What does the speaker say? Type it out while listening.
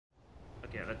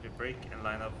Okay, let me brake and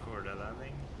line up for the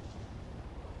landing.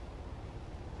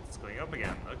 It's going up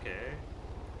again. Okay,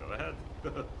 go ahead.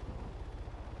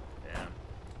 Damn.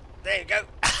 There you go.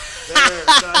 There,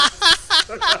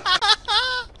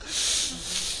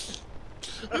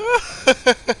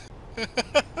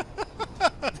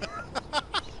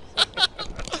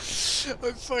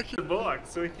 I'm fucking the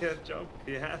box, so he can't jump.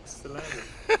 He has to land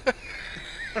it.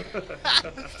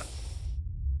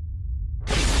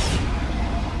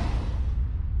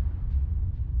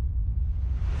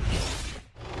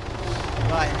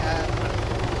 Right,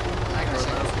 hang on a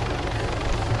second.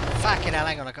 Fucking hell,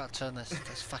 hang on, I gotta turn this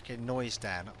fucking noise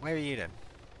down. Where are you then?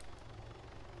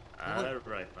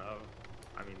 Right now,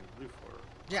 I'm in blue 4.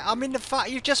 Yeah, I'm in the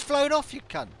you've just flown off, you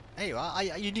cunt. There you are.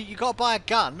 You gotta buy a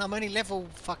gun. I'm only level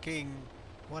fucking...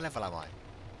 What level am I?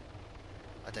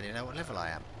 I don't even know what level I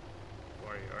am.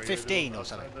 Are 15 you or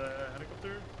something. The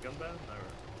helicopter? Gun band? Or?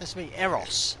 That's me,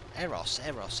 Eros. Eros.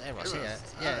 Yeah,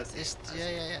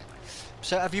 yeah.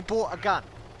 So have you bought a gun?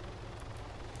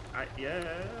 Yeah.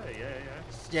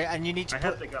 Yeah, and you need to I put...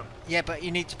 have the gun. Yeah, but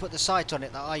you need to put the sight on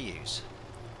it that I use.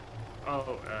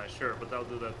 Oh, sure, but I'll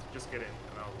do that. Just get in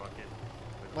and I'll lock it.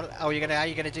 Well, how are you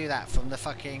gonna do that from the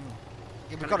fucking...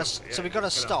 Yeah, we've got to, so we've got to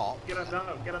stop. Get it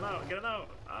now, get it now.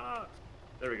 Ah,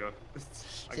 there we go.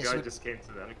 A guy just came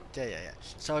to the helicopter. Yeah.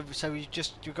 So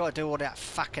you've got to do all that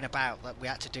fucking about that we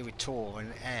had to do with Tor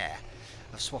and Air,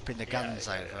 of swapping the guns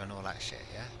over and all that shit.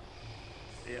 Yeah.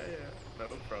 Yeah, no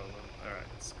problem. All right,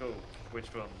 let's go.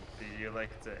 Which one? Do you like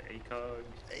the ACOG?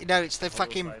 No, it's the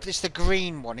fucking, it's the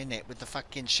green one, isn't it, with the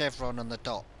fucking chevron on the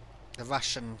dot, the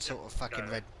Russian sort of fucking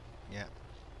red. Yeah.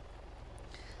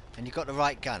 And you got the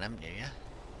right gun, haven't you? Yeah.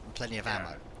 And plenty of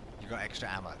ammo. You got extra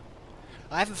ammo.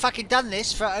 I haven't fucking done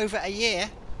this for over a year.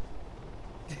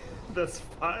 That's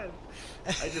fine.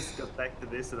 I just got back to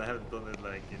this and I haven't done it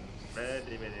like in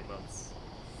many months.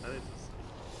 That is just...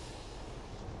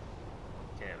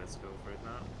 Okay, let's go for it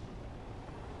now.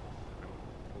 I'm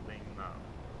holding now.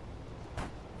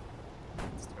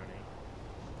 It's turning.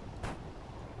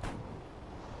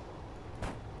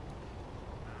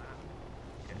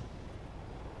 Okay.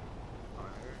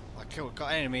 Fire.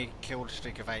 Got an enemy killed,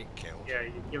 streak of 8 killed. Yeah,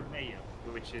 you killed me,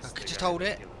 which is... Just hold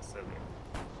it.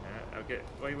 Okay,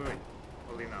 wait.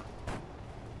 Holding now.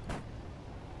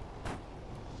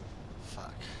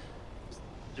 Fuck.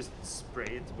 Just spray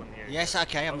it when you're... Yes,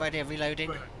 okay, I'm ready,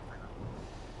 reloading.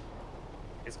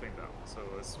 It's going down, so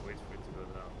let's wait for it to go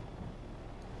down.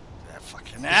 Yeah,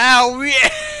 fucking... Ow, Yeah,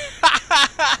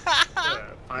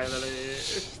 finally.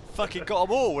 Fucking got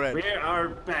them all then. We are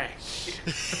back.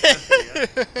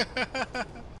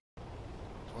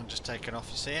 One just taken off,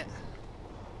 you see it?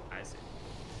 I see.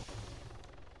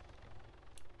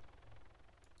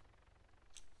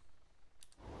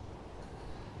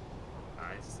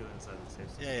 It's still inside the safe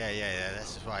zone. Yeah.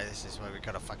 This is why we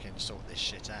gotta fucking sort this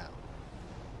shit out.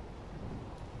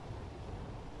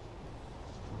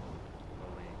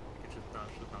 Holy, you can shoot down.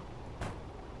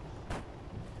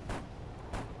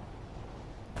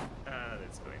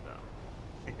 It's going down.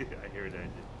 I hear the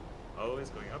engine. Oh,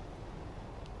 it's going up.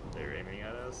 They're aiming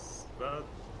at us, but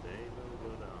they will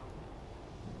go down.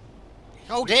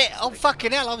 Hold it! Oh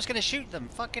fucking hell, I was gonna shoot them.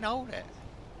 Fucking hold it.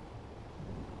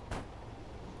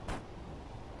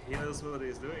 He knows what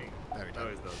he's doing. No, he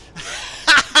doesn't.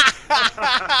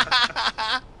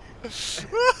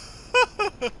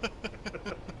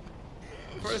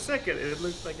 For a second, it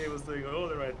looked like he was doing all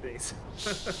the right things.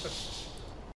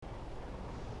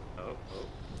 Oh,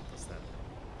 what's that?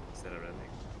 Is that a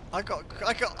redneck?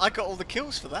 I got all the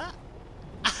kills for that.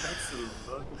 That's a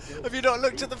lot of kills. Have you not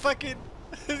looked at the fucking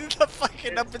the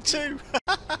fucking number 2?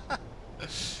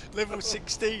 Level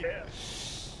 16. Yeah.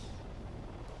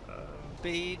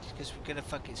 Speed, because we're gonna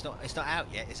fuck. It's not out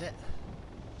yet, is it?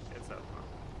 It's out now.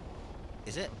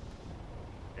 Is it?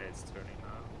 Yeah, it's turning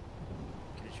now.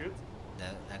 Can you shoot? No,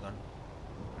 hang on.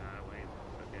 Wait.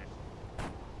 Okay.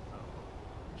 Oh.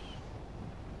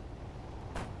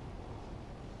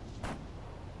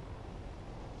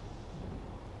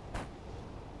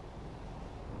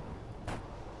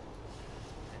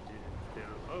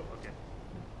 Oh, okay.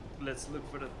 Let's look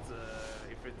for that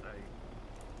ifrit.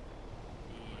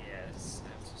 Yes, I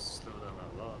have to slow down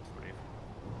a lot for it.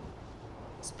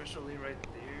 Especially right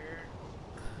there.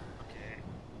 Okay.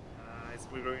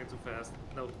 We're going too fast.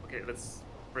 No, okay, let's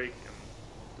brake and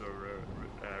do a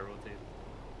rotate.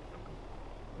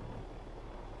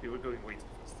 We were going way too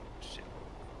fast. Shit.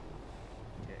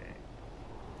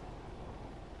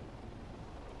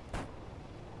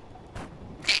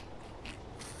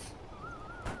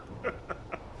 Okay.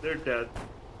 They're dead.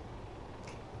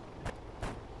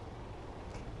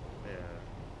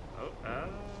 Yeah. Oh,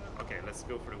 let's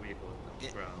go for the vehicle on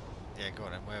the ground. Yeah, go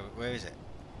on then. Where is it?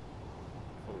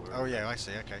 Forward. Oh yeah, I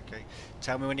see. Okay, okay.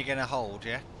 Tell me when you're gonna hold,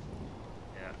 yeah?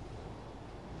 Yeah.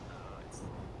 It's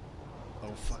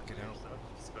Oh fucking hell.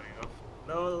 it's going off.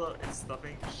 No, it's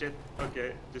nothing. Shit.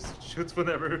 Okay, just shoot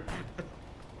whenever.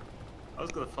 I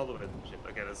was gonna follow it. Shit.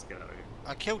 Okay, let's get out of here.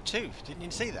 I killed 2. Didn't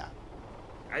you see that?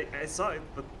 I saw it,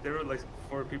 but there were like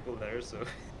 4 people there, so.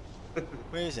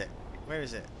 Where is it? Where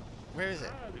is it? Where is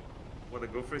it? Wanna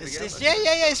go for it again?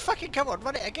 Yeah, it's fucking, come on,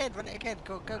 run it again.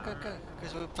 Go.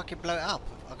 Because we'll fucking blow it up.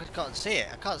 I can't see it.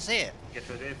 Get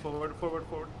ready, forward.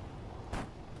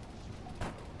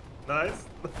 Nice.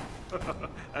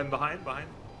 And behind. One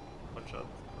shot.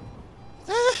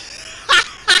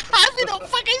 We're not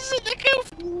fucking cynical.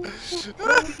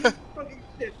 Fucking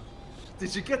shit.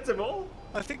 Did you get them all?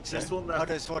 I think so. There's one left. Oh,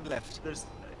 there's one left. There's,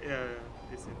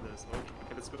 it's in the smoke.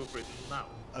 Okay, let's go for it now.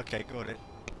 Okay, got it.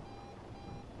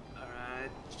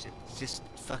 Alright, shit. Just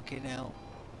fucking out.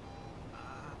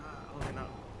 Only now.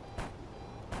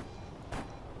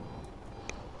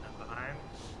 And behind.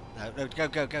 No,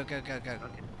 go. Okay.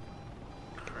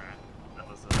 Crap. That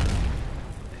was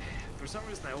for some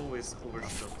reason I always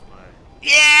overshot my...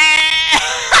 Yeah!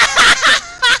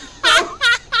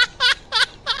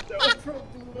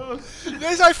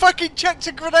 There's I fucking checked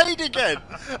a grenade again.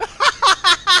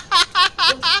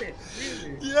 Really?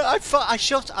 Yeah,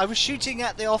 I was shooting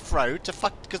at the off-road to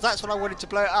fuck, because that's when I wanted to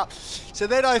blow it up. So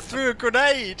then I threw a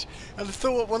grenade and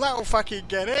thought, well, that'll fucking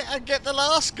get it and get the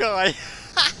last guy.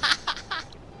 That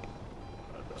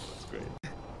was great.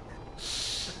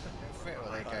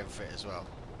 Well, they go for it as well.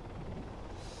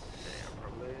 Yeah,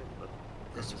 probably. But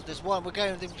There's one.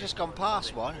 They've just gone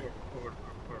past one. Forward.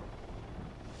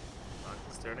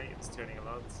 It's turning a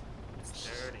lot. It's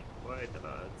turning quite a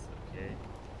lot. Okay.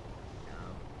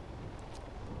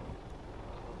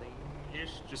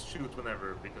 Holding-ish. Just shoot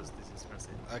whenever because this is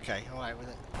messy. Okay, alright with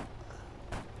it.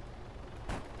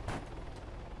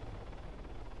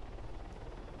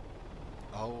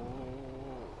 Oh,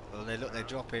 well, they're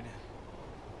dropping.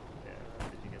 Yeah,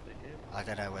 did you get the hit? I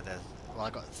don't know whether. Well, I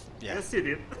got. Yeah. Yes, you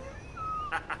did.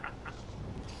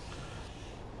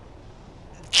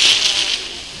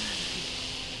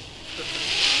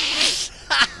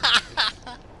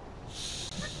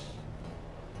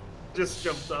 Just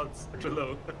jumped out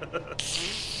below.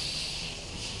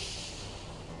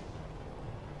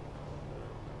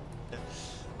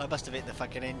 I must have hit the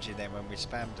fucking engine then when we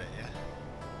spammed it, yeah?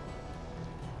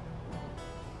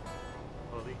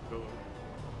 Holy cool.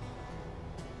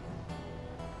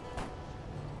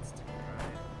 Let's take a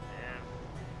right. And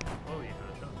oh, you got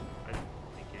a shot. I didn't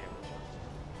think you had a shot.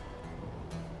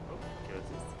 Oh, okay,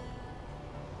 that's it.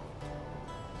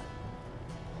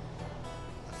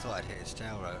 I thought I'd hit his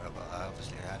tail rotor, but I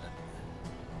obviously hadn't.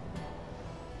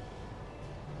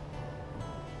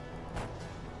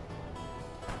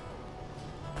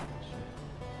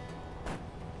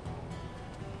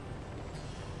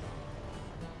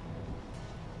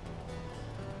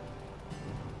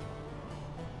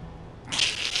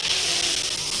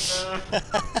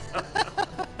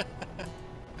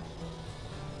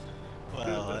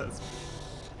 Well,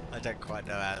 I don't quite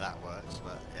know how that works,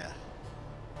 but yeah.